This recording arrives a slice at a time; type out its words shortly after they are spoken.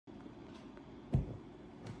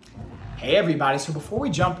Hey everybody, so before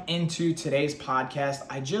we jump into today's podcast,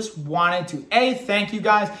 I just wanted to thank you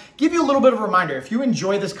guys, give you a little bit of a reminder. If you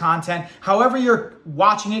enjoy this content, however you're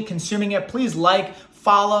watching it, consuming it, please like,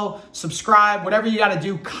 follow, subscribe, whatever you got to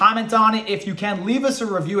do, comment on it. If you can, leave us a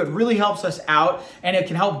review. It really helps us out and it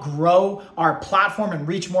can help grow our platform and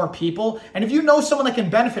reach more people. And if you know someone that can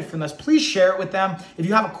benefit from this, please share it with them. If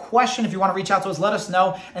you have a question, if you want to reach out to us, let us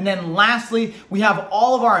know. And then lastly, we have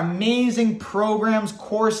all of our amazing programs,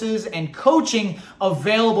 courses, and coaching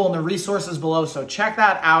available in the resources below. So check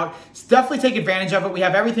that out. Definitely take advantage of it. We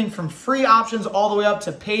have everything from free options all the way up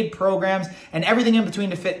to paid programs and everything in between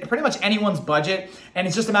to fit pretty much anyone's budget. And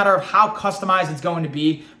it's just a matter of how customized it's going to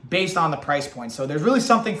be based on the price point. So there's really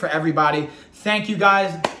something for everybody. Thank you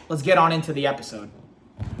guys. Let's get on into the episode.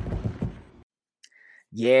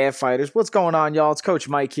 Yeah, fighters, what's going on, y'all? It's Coach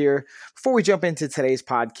Mike here. Before we jump into today's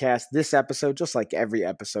podcast, this episode, just like every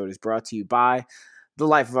episode, is brought to you by the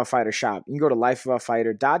Life of a Fighter shop. You can go to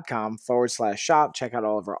lifeofafighter.com/shop. Check out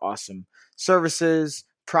all of our awesome services,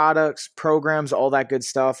 products, programs, all that good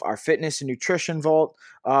stuff. Our fitness and nutrition vault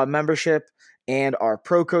membership and our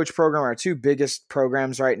Pro Coach program are our two biggest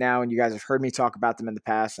programs right now. And you guys have heard me talk about them in the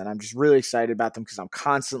past. And I'm just really excited about them because I'm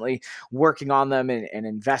constantly working on them and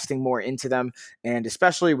investing more into them. And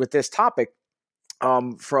especially with this topic,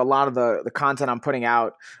 for a lot of the content I'm putting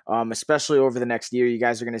out, especially over the next year, you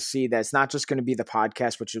guys are going to see that it's not just going to be the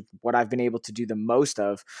podcast, which is what I've been able to do the most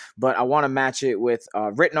of, but I want to match it with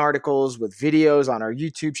written articles, with videos on our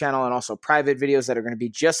YouTube channel, and also private videos that are going to be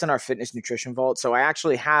just in our fitness nutrition vault. So I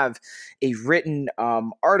actually have a written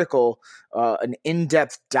article, an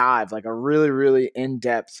in-depth dive, like a really, really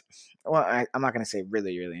in-depth. Well, I'm not going to say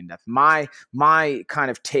really, really in depth. My kind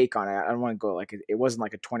of take on it. I don't want to go like it wasn't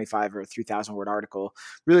like a 25 or 3,000 word article.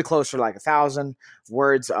 Really close to like 1,000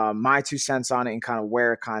 words. My 2 cents on it and kind of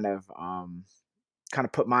where it kind of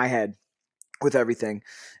put my head with everything.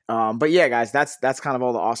 But yeah, guys, that's kind of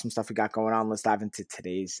all the awesome stuff we got going on. Let's dive into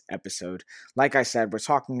today's episode. Like I said, we're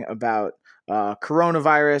talking about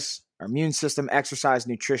coronavirus, our immune system, exercise,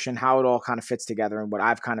 nutrition, how it all kind of fits together, and what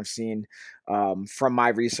I've kind of seen from my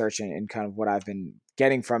research and kind of what I've been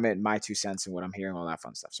getting from it, my 2 cents, and what I'm hearing, all that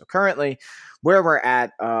fun stuff. So currently, where we're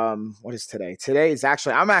at, what is today? Today is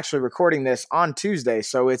I'm actually recording this on Tuesday,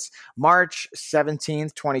 so it's March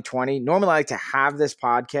 17th, 2020. Normally, I like to have this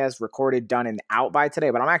podcast recorded, done, and out by today,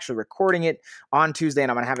 but I'm actually recording it on Tuesday,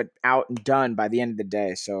 and I'm going to have it out and done by the end of the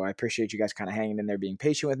day. So I appreciate you guys kind of hanging in there, being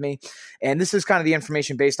patient with me. And this is kind of the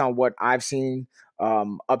information based on what I've seen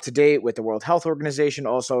up to date with the World Health Organization,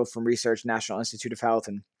 also from research, National Institute of Health,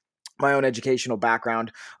 and my own educational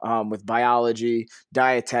background with biology,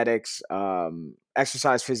 dietetics,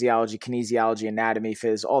 exercise physiology, kinesiology, anatomy,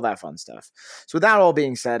 phys, all that fun stuff. So with that all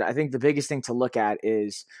being said, I think the biggest thing to look at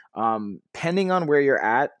is depending on where you're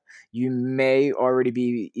at, you may already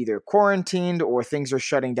be either quarantined or things are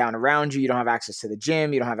shutting down around you. You don't have access to the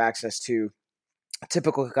gym. You don't have access to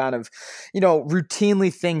typical kind of,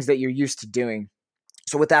 routinely things that you're used to doing.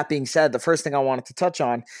 So with that being said, the first thing I wanted to touch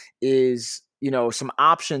on is, some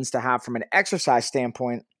options to have from an exercise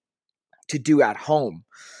standpoint to do at home.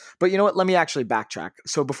 But you know what? Let me actually backtrack.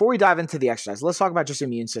 So before we dive into the exercise, let's talk about just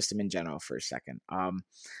immune system in general for a second.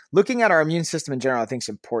 Looking at our immune system in general, I think is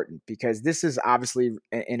important because this is obviously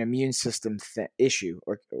an immune system issue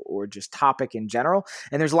or just topic in general.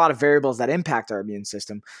 And there's a lot of variables that impact our immune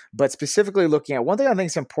system. But specifically looking at one thing I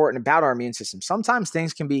think is important about our immune system, sometimes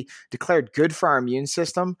things can be declared good for our immune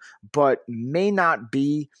system, but may not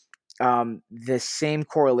be the same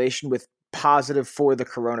correlation with positive for the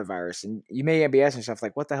coronavirus. And you may be asking yourself,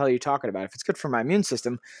 like, what the hell are you talking about? If it's good for my immune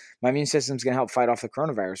system is going to help fight off the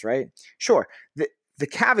coronavirus, right? Sure. The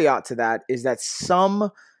caveat to that is that some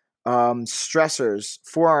stressors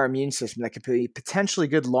for our immune system that could be potentially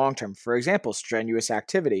good long-term, for example, strenuous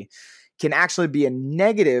activity, can actually be a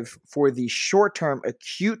negative for the short-term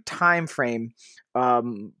acute time frame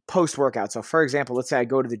post-workout. So for example, let's say I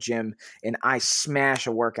go to the gym and I smash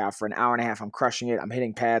a workout for an hour and a half. I'm crushing it. I'm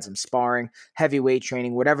hitting pads. I'm sparring, heavy weight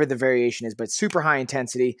training, whatever the variation is, but super high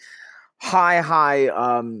intensity,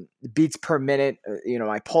 high beats per minute.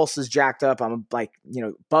 My pulse is jacked up. I'm like,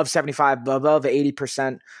 above 75, above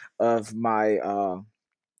 80% of my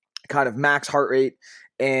kind of max heart rate.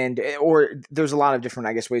 Or there's a lot of different,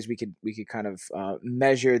 I guess, ways we could kind of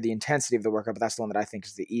measure the intensity of the workout, but that's the one that I think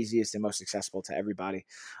is the easiest and most accessible to everybody.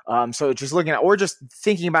 So just looking at, or just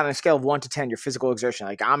thinking about on a scale of 1 to 10, your physical exertion,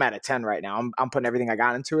 like I'm at a 10 right now. I'm putting everything I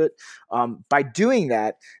got into it. By doing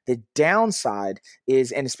that, the downside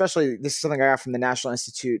is, and especially this is something I got from the National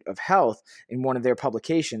Institute of Health in one of their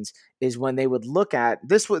publications, is when they would look at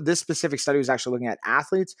this specific study was actually looking at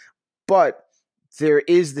athletes, but there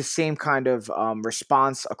is the same kind of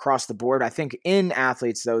response across the board. I think in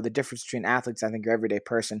athletes, though, the difference between athletes, I think your everyday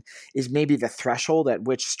person, is maybe the threshold at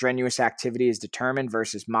which strenuous activity is determined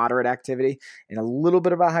versus moderate activity, and a little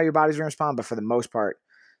bit about how your body's going to respond. But for the most part,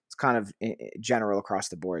 it's kind of general across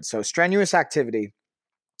the board. So strenuous activity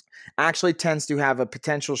actually tends to have a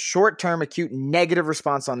potential short-term acute negative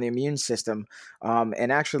response on the immune system.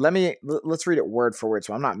 And actually, let's read it word for word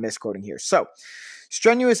so I'm not misquoting here. So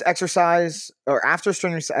strenuous exercise, or after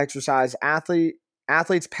strenuous exercise,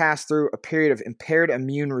 athletes pass through a period of impaired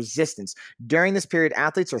immune resistance. During this period,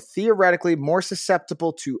 athletes are theoretically more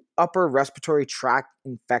susceptible to upper respiratory tract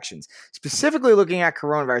infections. Specifically looking at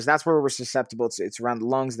coronavirus, that's where we're susceptible. It's around the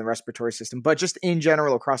lungs and the respiratory system, but just in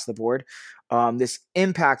general across the board, this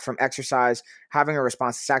impact from exercise having a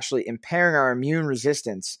response is actually impairing our immune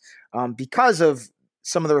resistance because of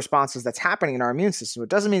some of the responses that's happening in our immune system. It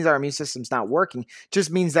doesn't mean that our immune system's not working. It just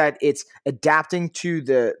means that it's adapting to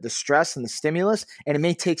the stress and the stimulus, and it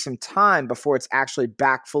may take some time before it's actually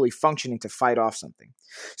back fully functioning to fight off something.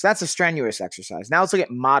 So that's a strenuous exercise. Now let's look at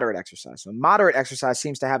moderate exercise. So moderate exercise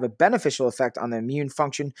seems to have a beneficial effect on the immune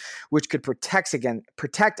function, which could protect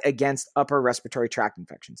against upper respiratory tract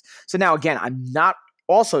infections. So now again, I'm not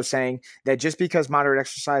also saying that just because moderate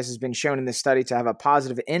exercise has been shown in this study to have a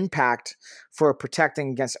positive impact for protecting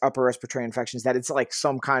against upper respiratory infections, that it's like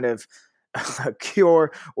some kind of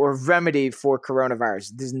cure or remedy for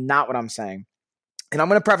coronavirus. This is not what I'm saying. And I'm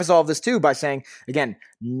going to preface all of this too by saying, again,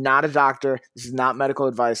 not a doctor. This is not medical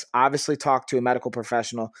advice. Obviously, talk to a medical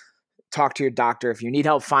professional. Talk to your doctor. If you need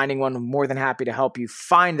help finding one, I'm more than happy to help you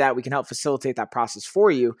find that. We can help facilitate that process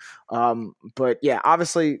for you. But yeah,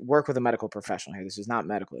 obviously work with a medical professional here. This is not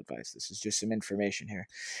medical advice. This is just some information here.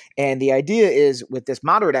 And the idea is with this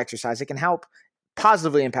moderate exercise, it can help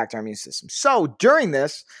positively impact our immune system. So during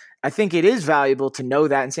this, I think it is valuable to know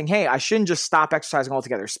that and saying, hey, I shouldn't just stop exercising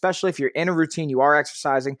altogether, especially if you're in a routine, you are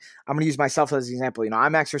exercising. I'm going to use myself as an example.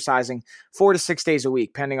 I'm exercising 4 to 6 days a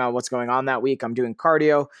week, depending on what's going on that week. I'm doing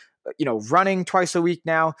cardio, running twice a week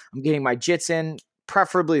now. I'm getting my jits in,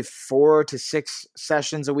 preferably 4 to 6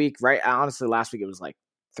 sessions a week, right? Honestly, last week it was like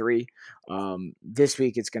 3. This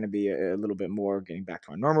week it's going to be a little bit more, getting back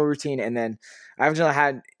to our normal routine. And then I haven't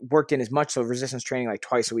had worked in as much, so resistance training like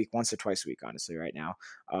twice a week, once or twice a week, honestly, right now,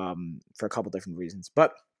 for a couple different reasons.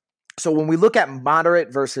 But so when we look at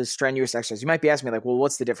moderate versus strenuous exercise, you might be asking me like, well,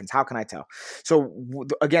 what's the difference? How can I tell? So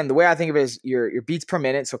again, the way I think of it is your beats per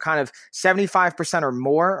minute. So kind of 75% or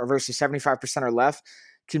more versus 75% or less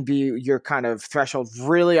can be your kind of threshold.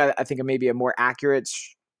 Really, I think it may be a more accurate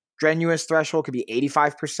strenuous threshold could be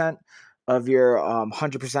 85% of your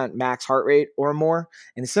 100% max heart rate or more.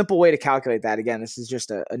 And the simple way to calculate that, again, this is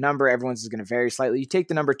just a number. Everyone's is going to vary slightly. You take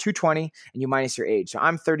the number 220 and you minus your age. So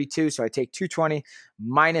I'm 32, so I take 220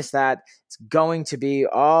 minus that. It's going to be,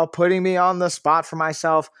 putting me on the spot for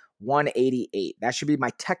myself, 188. That should be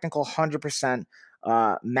my technical 100%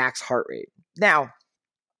 max heart rate. Now,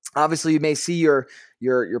 obviously, you may see your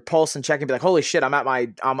pulse and check and be like, holy shit, I'm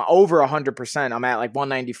over 100%. I'm at like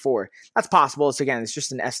 194. That's possible. It's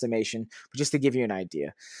just an estimation, but just to give you an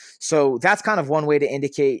idea. So that's kind of one way to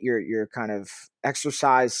indicate your kind of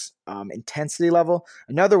exercise intensity level.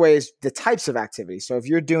 Another way is the types of activity. So if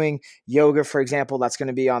you're doing yoga, for example, that's going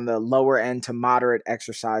to be on the lower end to moderate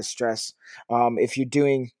exercise stress. If you're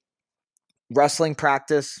doing wrestling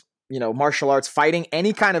practice, martial arts, fighting,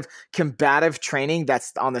 any kind of combative training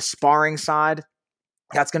that's on the sparring side,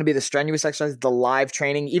 that's going to be the strenuous exercise, the live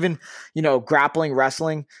training, even, grappling,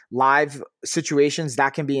 wrestling, live situations,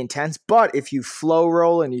 that can be intense. But if you flow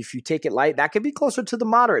roll and if you take it light, that could be closer to the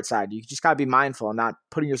moderate side. You just got to be mindful and not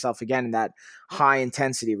putting yourself again in that high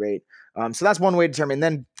intensity rate. So that's one way to determine.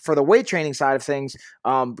 Then for the weight training side of things,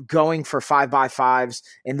 going for 5x5s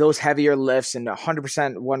and those heavier lifts and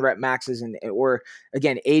 100% 1 rep maxes or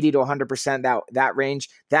again, 80 to 100%, that range,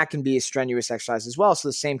 that can be a strenuous exercise as well. So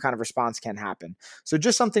the same kind of response can happen. So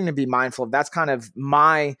just something to be mindful of. That's kind of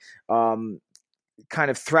my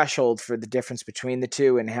kind of threshold for the difference between the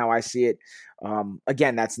two and how I see it.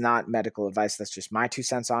 Again, that's not medical advice. That's just my 2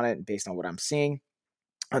 cents on it based on what I'm seeing.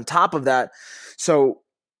 On top of that, so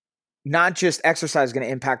not just exercise is going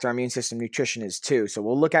to impact our immune system, nutrition is too. So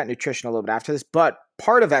we'll look at nutrition a little bit after this, but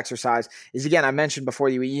part of exercise is, again, I mentioned before,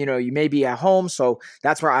 you may be at home. So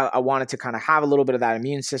that's where I wanted to kind of have a little bit of that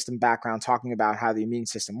immune system background, talking about how the immune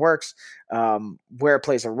system works, where it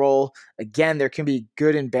plays a role. Again, there can be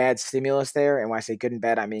good and bad stimulus there. And when I say good and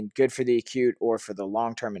bad, I mean good for the acute or for the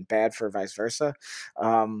long-term and bad for vice versa.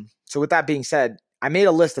 So with that being said, I made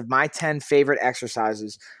a list of my 10 favorite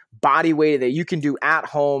exercises body weight that you can do at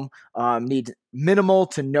home, need minimal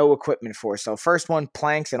to no equipment for. So first one,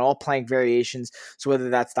 planks and all plank variations. So whether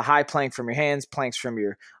that's the high plank from your hands, planks from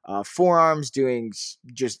your forearms, doing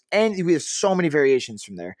just, and we have so many variations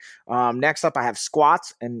from there. Next up, I have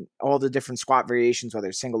squats and all the different squat variations, whether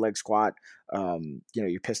it's single leg squat,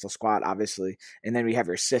 your pistol squat, obviously. And then we have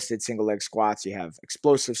your assisted single leg squats. You have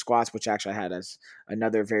explosive squats, which actually I had as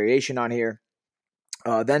another variation on here.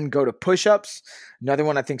 Then go to push-ups. Another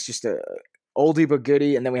one I think is just a oldie but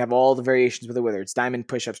goodie. And then we have all the variations with it, whether it's diamond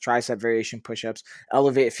push-ups, tricep variation push-ups,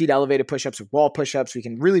 feet elevated push-ups, wall push-ups. We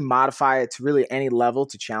can really modify it to really any level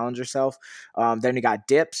to challenge yourself. Then we got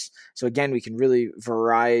dips. So again, we can really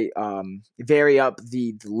vary up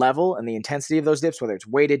the level and the intensity of those dips, whether it's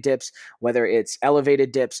weighted dips, whether it's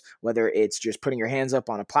elevated dips, whether it's just putting your hands up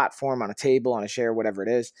on a platform, on a table, on a chair, whatever it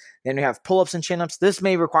is. Then we have pull-ups and chin-ups. This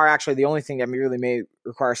may require, actually, the only thing that really may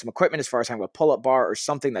require some equipment as far as having a pull-up bar or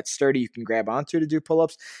something that's sturdy you can grab onto to do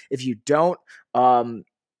pull-ups. If you don't,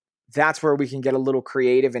 that's where we can get a little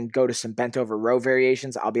creative and go to some bent over row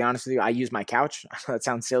variations. I'll be honest with you, I use my couch. That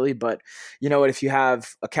sounds silly, but you know what? If you have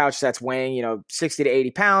a couch that's weighing, 60 to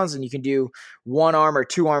 80 pounds and you can do one arm or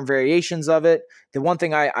two arm variations of it, the one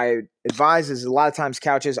thing I advise is a lot of times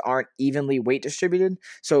couches aren't evenly weight distributed.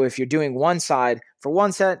 So if you're doing one side for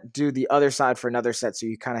one set, do the other side for another set. So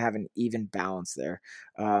you kind of have an even balance there.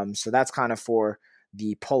 So that's kind of for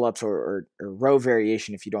the pull-ups or row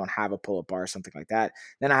variation if you don't have a pull-up bar or something like that.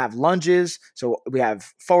 Then I have lunges. So we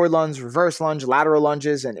have forward lunge, reverse lunge, lateral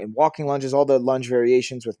lunges, and walking lunges, all the lunge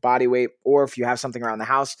variations with body weight, or if you have something around the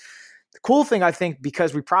house. The cool thing, I think,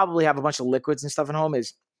 because we probably have a bunch of liquids and stuff at home,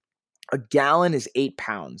 is a gallon is 8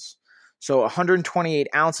 pounds. So 128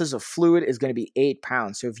 ounces of fluid is going to be 8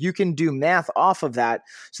 pounds. So if you can do math off of that,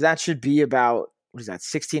 so that should be about,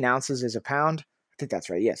 16 ounces is a pound? I think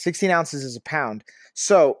that's right. Yeah, 16 ounces is a pound.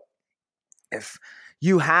 So if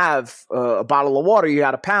you have a bottle of water, you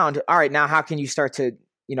got a pound. All right, now how can you start to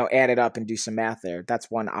add it up and do some math there?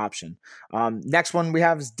 That's one option. Next one we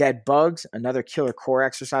have is dead bugs, another killer core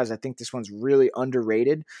exercise. I think this one's really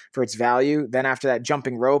underrated for its value. Then after that,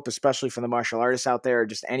 jumping rope, especially for the martial artists out there, or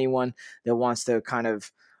just anyone that wants to kind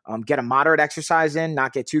of get a moderate exercise in,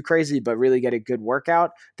 not get too crazy, but really get a good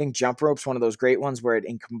workout. I think jump rope's one of those great ones where it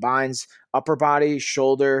combines upper body,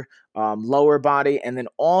 shoulder, lower body, and then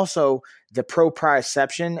also the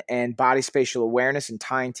proprioception and body spatial awareness and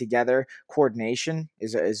tying together coordination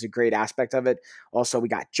is a great aspect of it. Also, we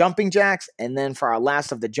got jumping jacks. And then for our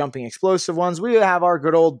last of the jumping explosive ones, we have our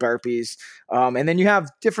good old burpees. And then you have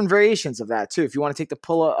different variations of that too. If you want to take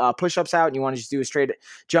the push-ups out and you want to just do a straight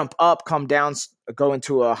jump up, come down, go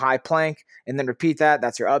into a high plank, and then repeat that.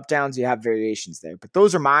 That's your up downs. You have variations there. But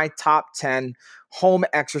those are my top 10 home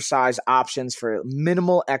exercise options for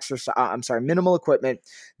minimal equipment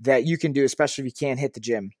that you can do, especially if you can't hit the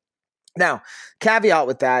gym. Now, caveat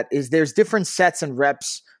with that is there's different sets and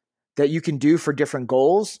reps that you can do for different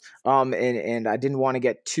goals. And I didn't want to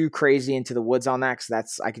get too crazy into the woods on that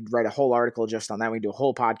because I could write a whole article just on that. We can do a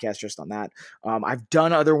whole podcast just on that. I've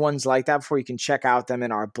done other ones like that before. You can check out them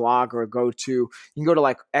in our blog or you can go to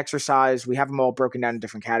like exercise. We have them all broken down in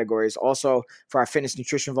different categories. Also for our Fitness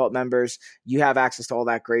Nutrition Vault members, you have access to all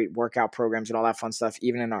that great workout programs and all that fun stuff.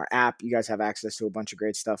 Even in our app, you guys have access to a bunch of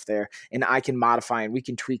great stuff there, and I can modify and we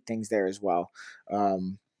can tweak things there as well.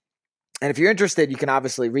 And if you're interested, you can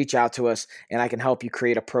obviously reach out to us and I can help you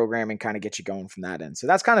create a program and kind of get you going from that end. So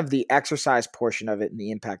that's kind of the exercise portion of it and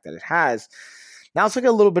the impact that it has. Now let's look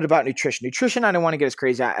a little bit about nutrition. Nutrition, I don't want to get as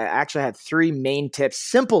crazy. I actually had 3 main tips,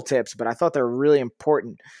 simple tips, but I thought they were really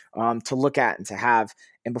important to look at and to have.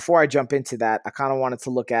 And before I jump into that, I kind of wanted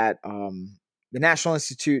to look at the National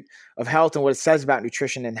Institute of Health and what it says about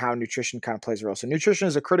nutrition and how nutrition kind of plays a role. So nutrition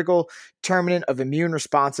is a critical determinant of immune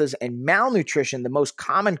responses, and malnutrition, the most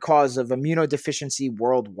common cause of immunodeficiency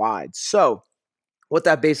worldwide. So what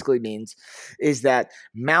that basically means is that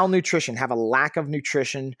malnutrition, have a lack of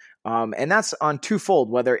nutrition, and that's on twofold,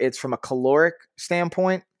 whether it's from a caloric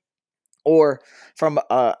standpoint or from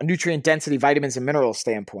a nutrient density, vitamins and minerals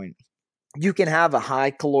standpoint. You can have a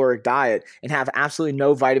high caloric diet and have absolutely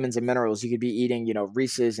no vitamins and minerals. You could be eating,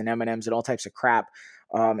 Reese's and M&Ms and all types of crap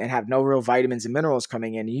and have no real vitamins and minerals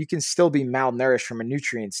coming in. You can still be malnourished from a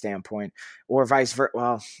nutrient standpoint or vice versa.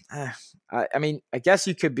 Well, I guess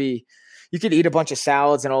you could eat a bunch of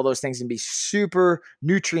salads and all those things and be super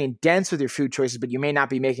nutrient dense with your food choices, but you may not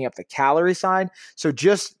be making up the calorie side. So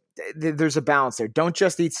there's a balance there. Don't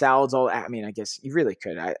just eat salads. I guess you really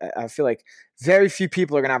could. I feel like very few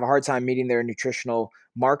people are going to have a hard time meeting their nutritional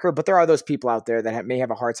marker, but there are those people out there that may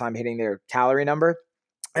have a hard time hitting their calorie number.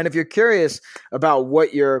 And if you're curious about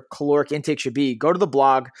what your caloric intake should be, go to the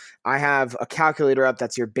blog. I have a calculator up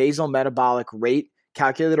that's your basal metabolic rate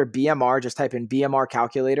calculator, BMR. Just type in BMR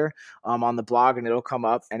calculator on the blog, and it'll come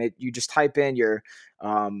up. And you just type in your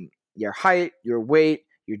height, your weight,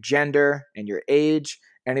 your gender, and your age,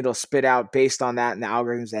 and it'll spit out based on that and the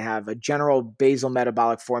algorithms. They have a general basal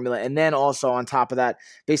metabolic formula, and then also on top of that,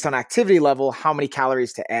 based on activity level, how many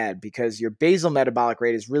calories to add, because your basal metabolic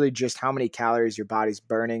rate is really just how many calories your body's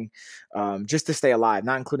burning just to stay alive,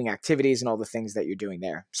 not including activities and all the things that you're doing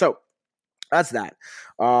there. So that's that.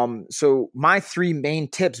 So my 3 main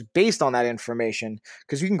tips based on that information,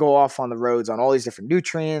 because you can go off on the roads on all these different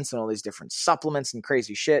nutrients and all these different supplements and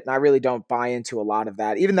crazy shit. And I really don't buy into a lot of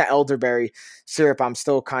that. Even the elderberry syrup, I'm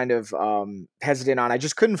still kind of hesitant on. I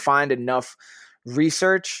just couldn't find enough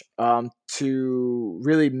research to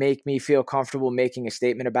really make me feel comfortable making a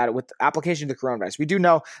statement about it with application to coronavirus. We do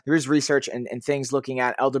know there is research and things looking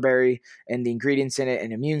at elderberry and the ingredients in it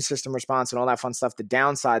and immune system response and all that fun stuff. The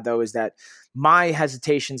downside, though, is that my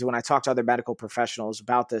hesitations when I talk to other medical professionals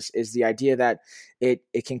about this is the idea that it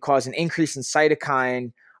can cause an increase in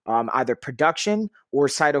cytokine either production or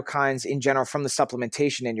cytokines in general from the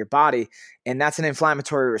supplementation in your body, and that's an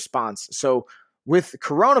inflammatory response. So with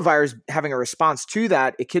coronavirus having a response to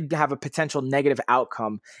that, it could have a potential negative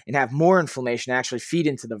outcome and have more inflammation actually feed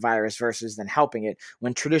into the virus versus than helping it,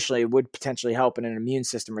 when traditionally it would potentially help in an immune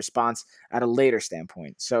system response at a later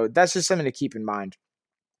standpoint. So that's just something to keep in mind.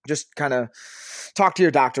 Just kind of talk to your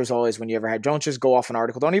doctors always when you ever have. Don't just go off an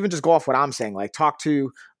article. Don't even just go off what I'm saying. Like, talk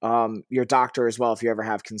to your doctor as well if you ever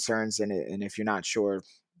have concerns. And if you're not sure,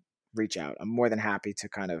 reach out. I'm more than happy to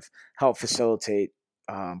kind of help facilitate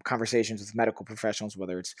conversations with medical professionals,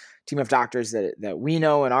 whether it's a team of doctors that we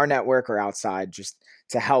know in our network or outside, just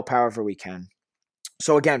to help however we can.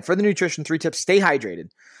 So again, for the nutrition 3 tips, stay hydrated.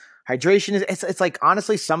 Hydration is, it's like,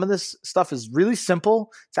 honestly, some of this stuff is really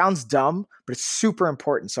simple, sounds dumb, but it's super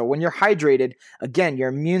important. So when you're hydrated, again, your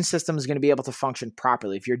immune system is going to be able to function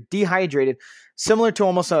properly. If you're dehydrated, similar to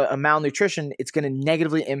almost a malnutrition, it's going to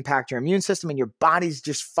negatively impact your immune system, and your body's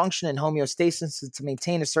just function in homeostasis to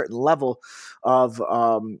maintain a certain level of,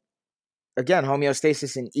 again,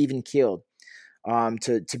 homeostasis and even keeled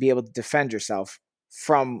to be able to defend yourself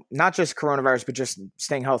from not just coronavirus, but just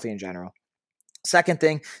staying healthy in general. Second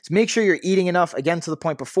thing is make sure you're eating enough. Again, to the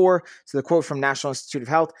point before, to the quote from National Institute of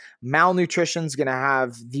Health, malnutrition is going to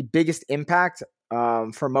have the biggest impact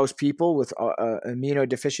for most people with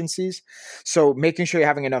immunodeficiencies. So making sure you're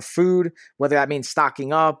having enough food, whether that means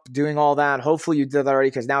stocking up, doing all that. Hopefully you did that already,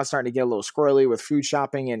 because now it's starting to get a little squirrely with food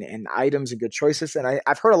shopping and items and good choices. And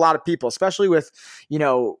I've heard a lot of people, especially with,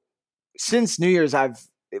 since New Year's,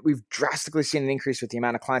 we've drastically seen an increase with the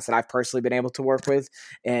amount of clients that I've personally been able to work with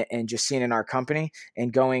and just seen in our company,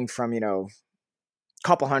 and going from, a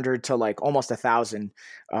couple hundred to like almost 1,000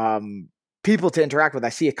 people to interact with. I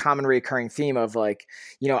see a common recurring theme of like,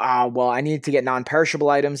 well, I need to get non-perishable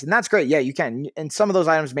items, and that's great. Yeah, you can. And some of those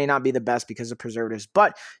items may not be the best because of preservatives,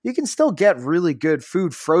 but you can still get really good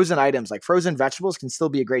food. Frozen items like frozen vegetables can still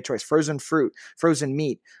be a great choice. Frozen fruit, frozen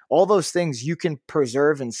meat, all those things you can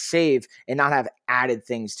preserve and save and not have added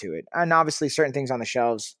things to it. And obviously certain things on the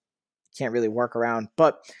shelves you can't really work around,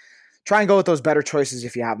 but try and go with those better choices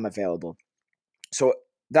if you have them available. So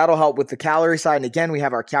that'll help with the calorie side. And again, we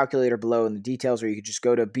have our calculator below in the details, or you could just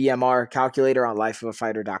go to BMR calculator on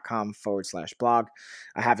lifeofafighter.com/blog.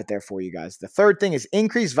 I have it there for you guys. The third thing is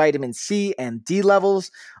increase vitamin C and D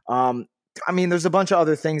levels. There's a bunch of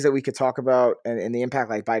other things that we could talk about and the impact,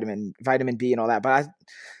 like vitamin B and all that. But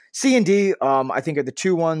C and D, I think, are the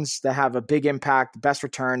 2 ones that have a big impact, the best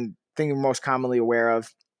return, thing we're most commonly aware of.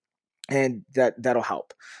 And that'll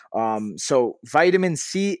help. So vitamin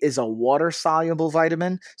C is a water-soluble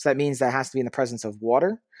vitamin. So that means that it has to be in the presence of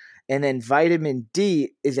water. And then vitamin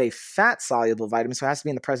D is a fat-soluble vitamin, so it has to be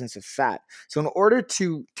in the presence of fat. So in order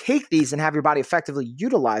to take these and have your body effectively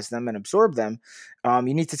utilize them and absorb them,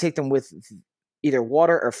 you need to take them with either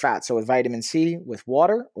water or fat. So with vitamin C, with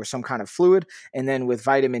water or some kind of fluid. And then with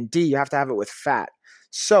vitamin D, you have to have it with fat.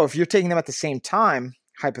 So if you're taking them at the same time,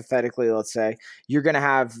 hypothetically, let's say, you're going to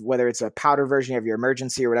have, whether it's a powder version of your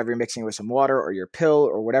emergency or whatever you're mixing with some water, or your pill,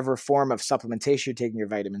 or whatever form of supplementation you're taking your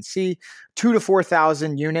vitamin C, 2,000 to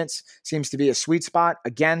 4,000 units seems to be a sweet spot.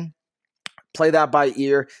 Again, play that by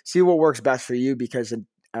ear, see what works best for you, because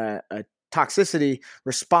a toxicity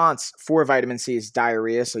response for vitamin C is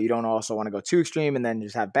diarrhea. So you don't also want to go too extreme and then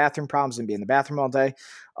just have bathroom problems and be in the bathroom all day.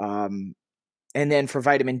 And then for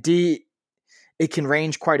vitamin D, it can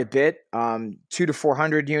range quite a bit, 200 to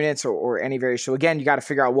 400 units or any variation. So again, you got to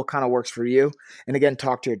figure out what kind of works for you. And again,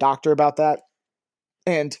 talk to your doctor about that.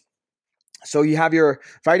 And So you have your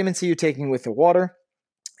vitamin C you're taking with the water.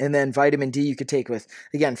 And then vitamin D you could take with,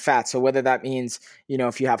 again, fat. So whether that means,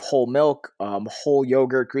 if you have whole milk, whole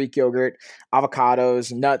yogurt, Greek yogurt,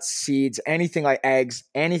 avocados, nuts, seeds, anything like eggs,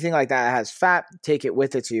 anything like that has fat, take it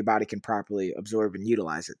with it so your body can properly absorb and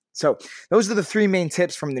utilize it. So those are the 3 main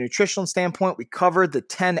tips from the nutritional standpoint. We covered the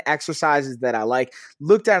 10 exercises that I like,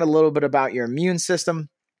 looked at a little bit about your immune system.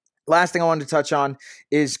 Last thing I wanted to touch on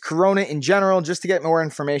is Corona in general, just to get more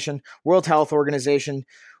information. World Health Organization,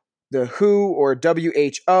 the WHO or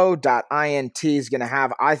WHO.int is going to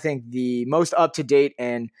have, I think, the most up-to-date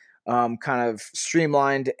and kind of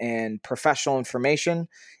streamlined and professional information.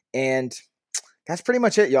 And that's pretty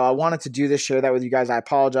much it, y'all. I wanted to do this, share that with you guys. I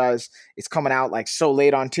apologize. It's coming out like so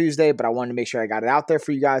late on Tuesday, but I wanted to make sure I got it out there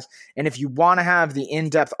for you guys. And if you want to have the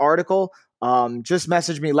in-depth article, just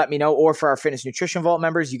message me, let me know. Or for our Fitness Nutrition Vault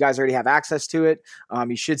members, you guys already have access to it.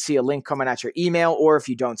 You should see a link coming at your email, or if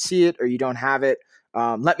you don't see it or you don't have it,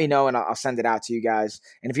 let me know and I'll send it out to you guys.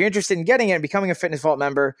 And if you're interested in getting it and becoming a Fitness Vault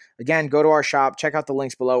member, again, go to our shop, check out the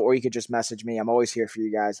links below, or you could just message me. I'm always here for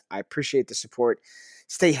you guys. I appreciate the support.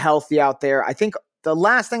 Stay healthy out there. I think the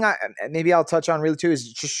last thing maybe I'll touch on really too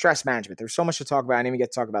is just stress management. There's so much to talk about. I didn't even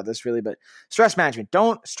get to talk about this really, but stress management.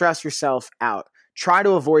 Don't stress yourself out. Try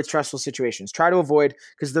to avoid stressful situations. Try to avoid,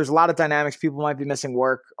 because there's a lot of dynamics. People might be missing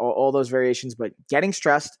work, all those variations, but getting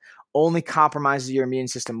stressed only compromises your immune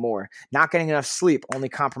system more. Not getting enough sleep only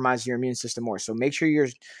compromises your immune system more. So make sure you're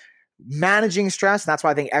managing stress. That's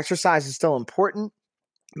why I think exercise is still important.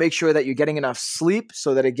 Make sure that you're getting enough sleep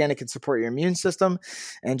so that, again, it can support your immune system,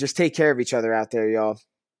 and just take care of each other out there, y'all.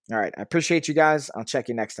 All right. I appreciate you guys. I'll check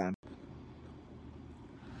you next time.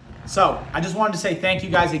 So I just wanted to say thank you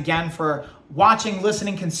guys again for watching,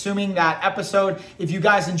 listening, consuming that episode. If you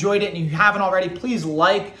guys enjoyed it and you haven't already, please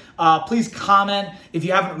please comment. If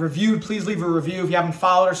you haven't reviewed, please leave a review. If you haven't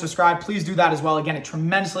followed or subscribed, please do that as well. Again, it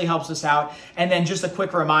tremendously helps us out. And then just a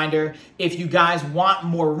quick reminder, if you guys want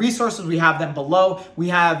more resources, we have them below. We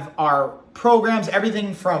have our programs,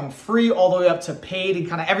 everything from free all the way up to paid and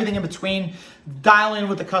kind of everything in between. Dial in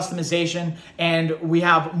with the customization, and we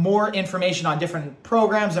have more information on different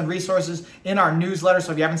programs and resources in our newsletter.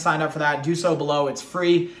 So if you haven't signed up for that, do so below. It's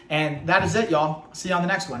free. And that is it, y'all. See you on the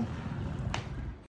next one.